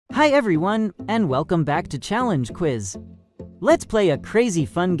Hi everyone, and welcome back to Challenge Quiz. Let's play a crazy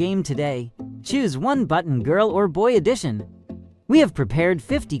fun game today. Choose one button, girl or boy edition. We have prepared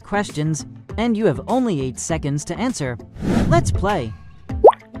 50 questions, and you have only 8 seconds to answer. Let's play.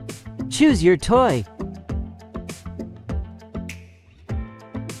 Choose your toy.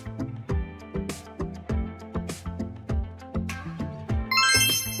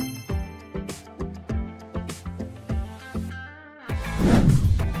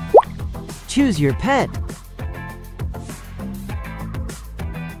 Choose your pet.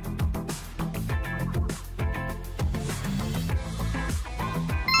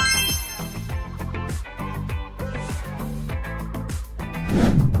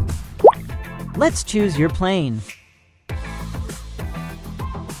 Let's choose your plane.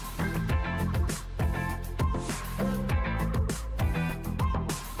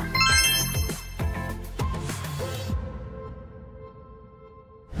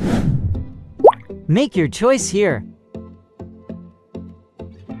 Make your choice here.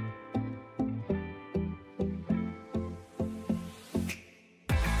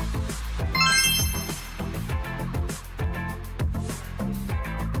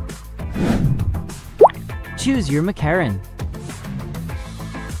 Choose your McCarran.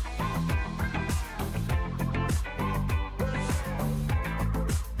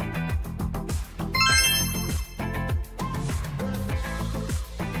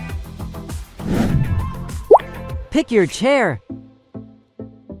 Pick your chair.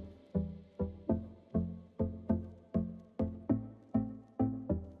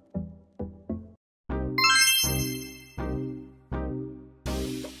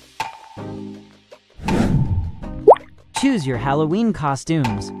 Choose your Halloween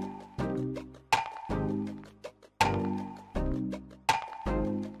costumes.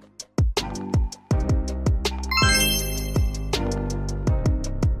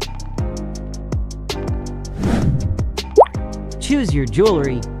 Choose your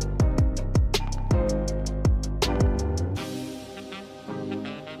jewelry.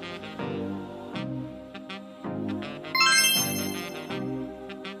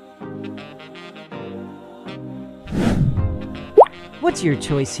 What's your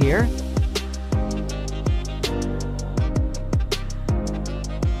choice here?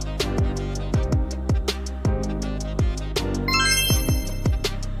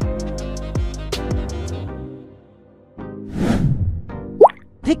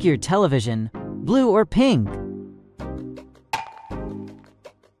 Pick your television, blue or pink.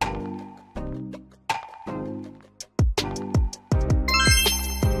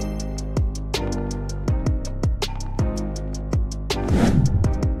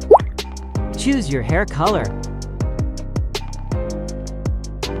 Choose your hair color.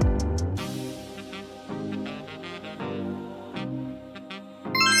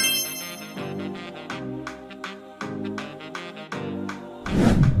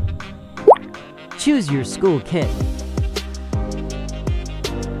 Choose your school kit.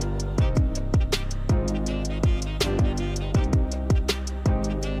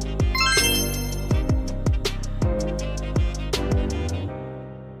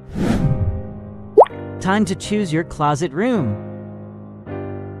 Time to choose your closet room.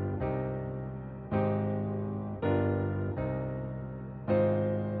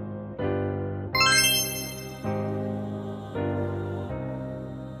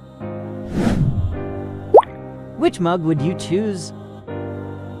 Which mug would you choose?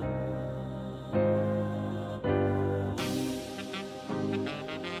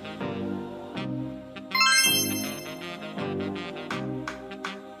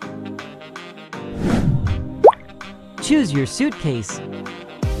 Choose your suitcase.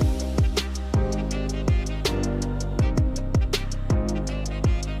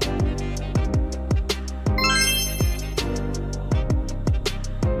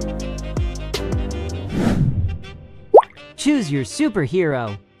 Choose your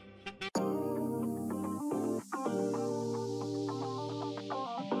superhero.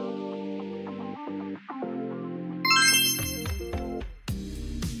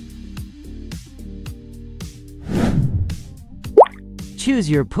 Choose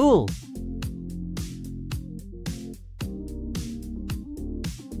your pool.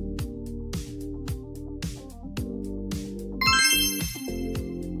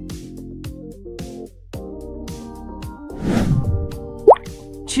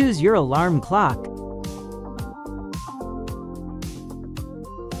 Choose your alarm clock.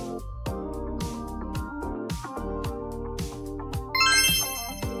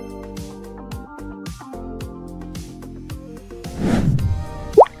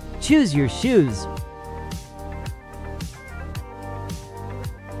 Choose your shoes.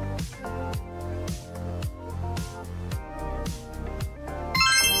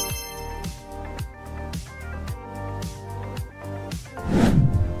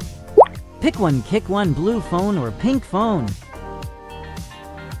 Pick one, kick one, blue phone or pink phone.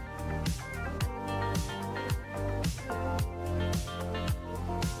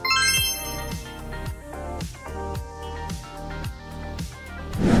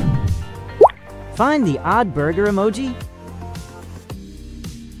 Find the odd burger emoji.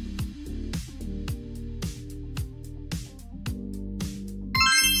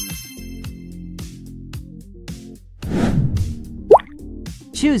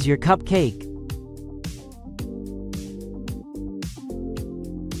 Choose your cupcake.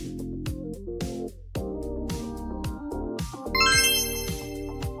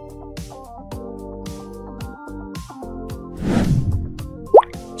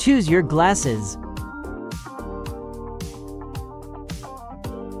 Choose your glasses.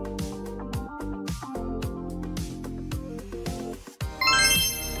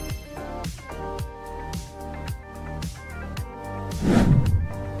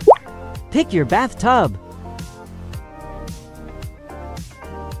 Pick your bathtub.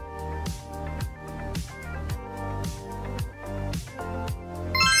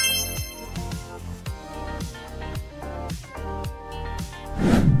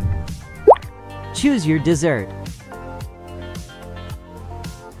 Choose your dessert.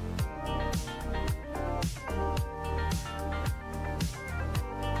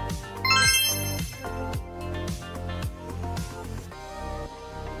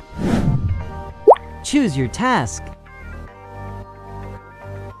 Choose your task.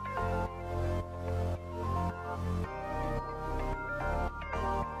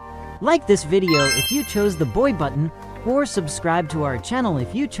 Like this video if you chose the boy button, or subscribe to our channel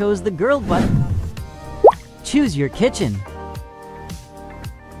if you chose the girl button. Choose your kitchen.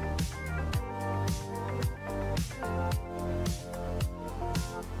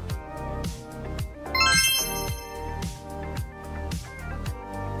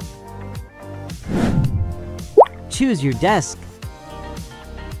 Choose your desk.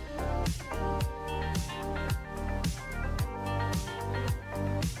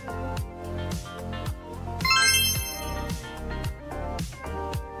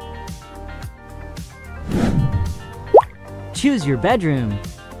 Choose your bedroom.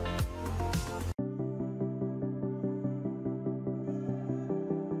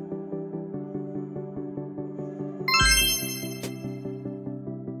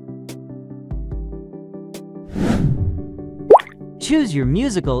 Choose your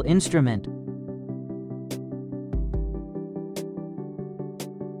musical instrument.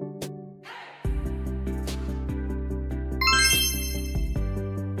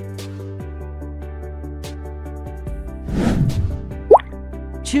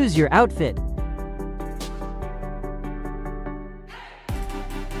 Choose your outfit.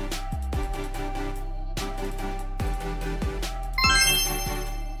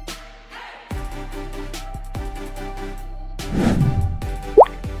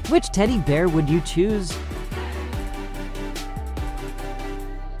 Which teddy bear would you choose?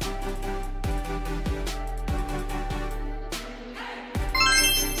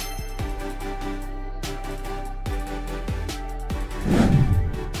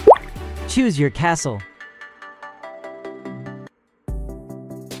 Choose your castle.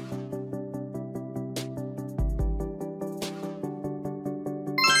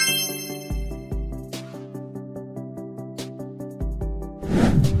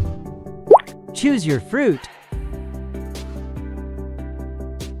 Choose your fruit.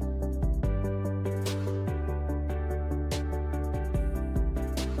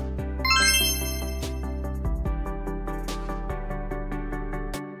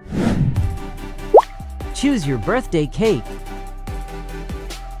 Choose your birthday cake.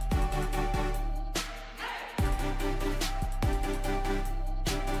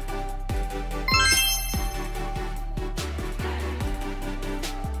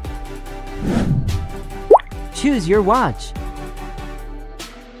 Choose your watch.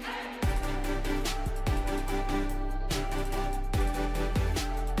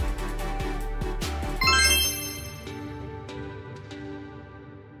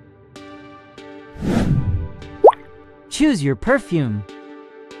 Choose your perfume.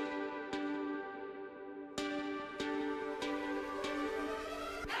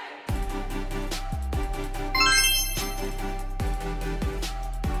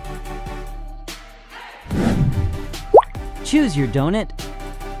 Choose your donut.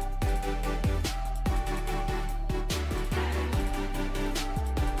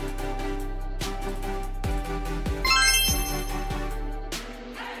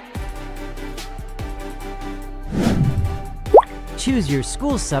 Choose your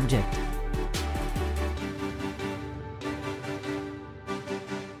school subject.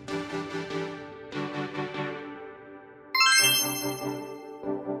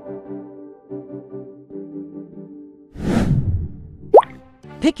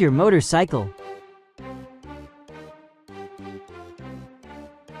 Pick your motorcycle.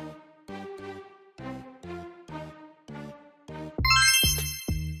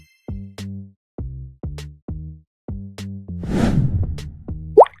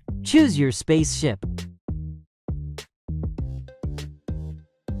 Choose your spaceship.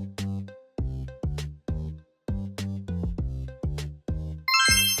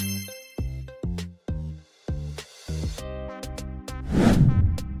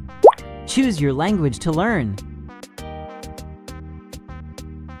 Choose your language to learn.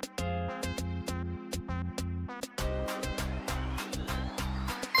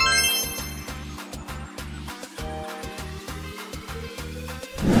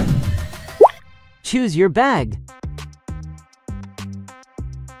 Choose your bag.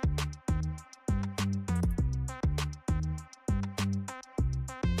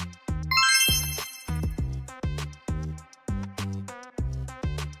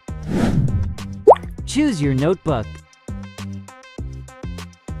 Choose your notebook.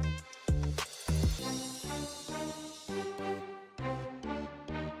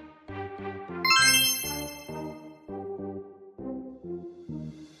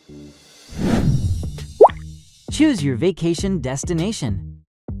 Choose your vacation destination.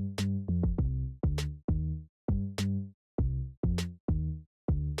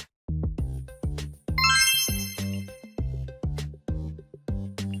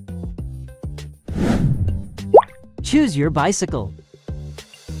 Choose your bicycle.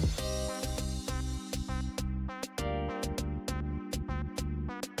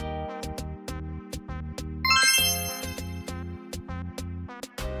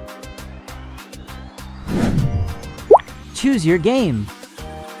 Choose your game.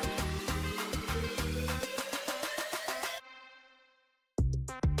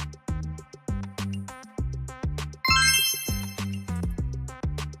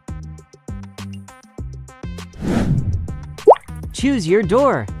 Choose your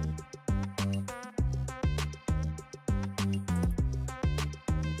door.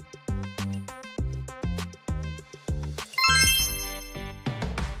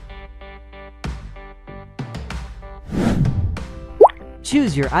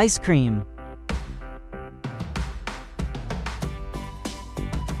 Choose your ice cream.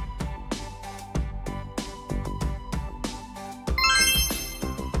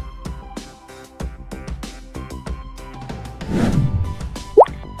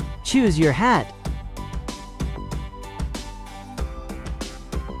 Choose your hat.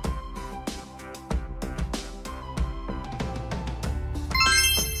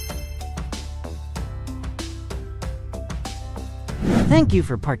 Thank you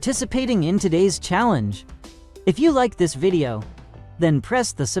for participating in today's challenge. If you liked this video, then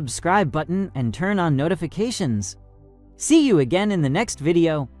press the subscribe button and turn on notifications. See you again in the next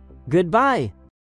video. Goodbye.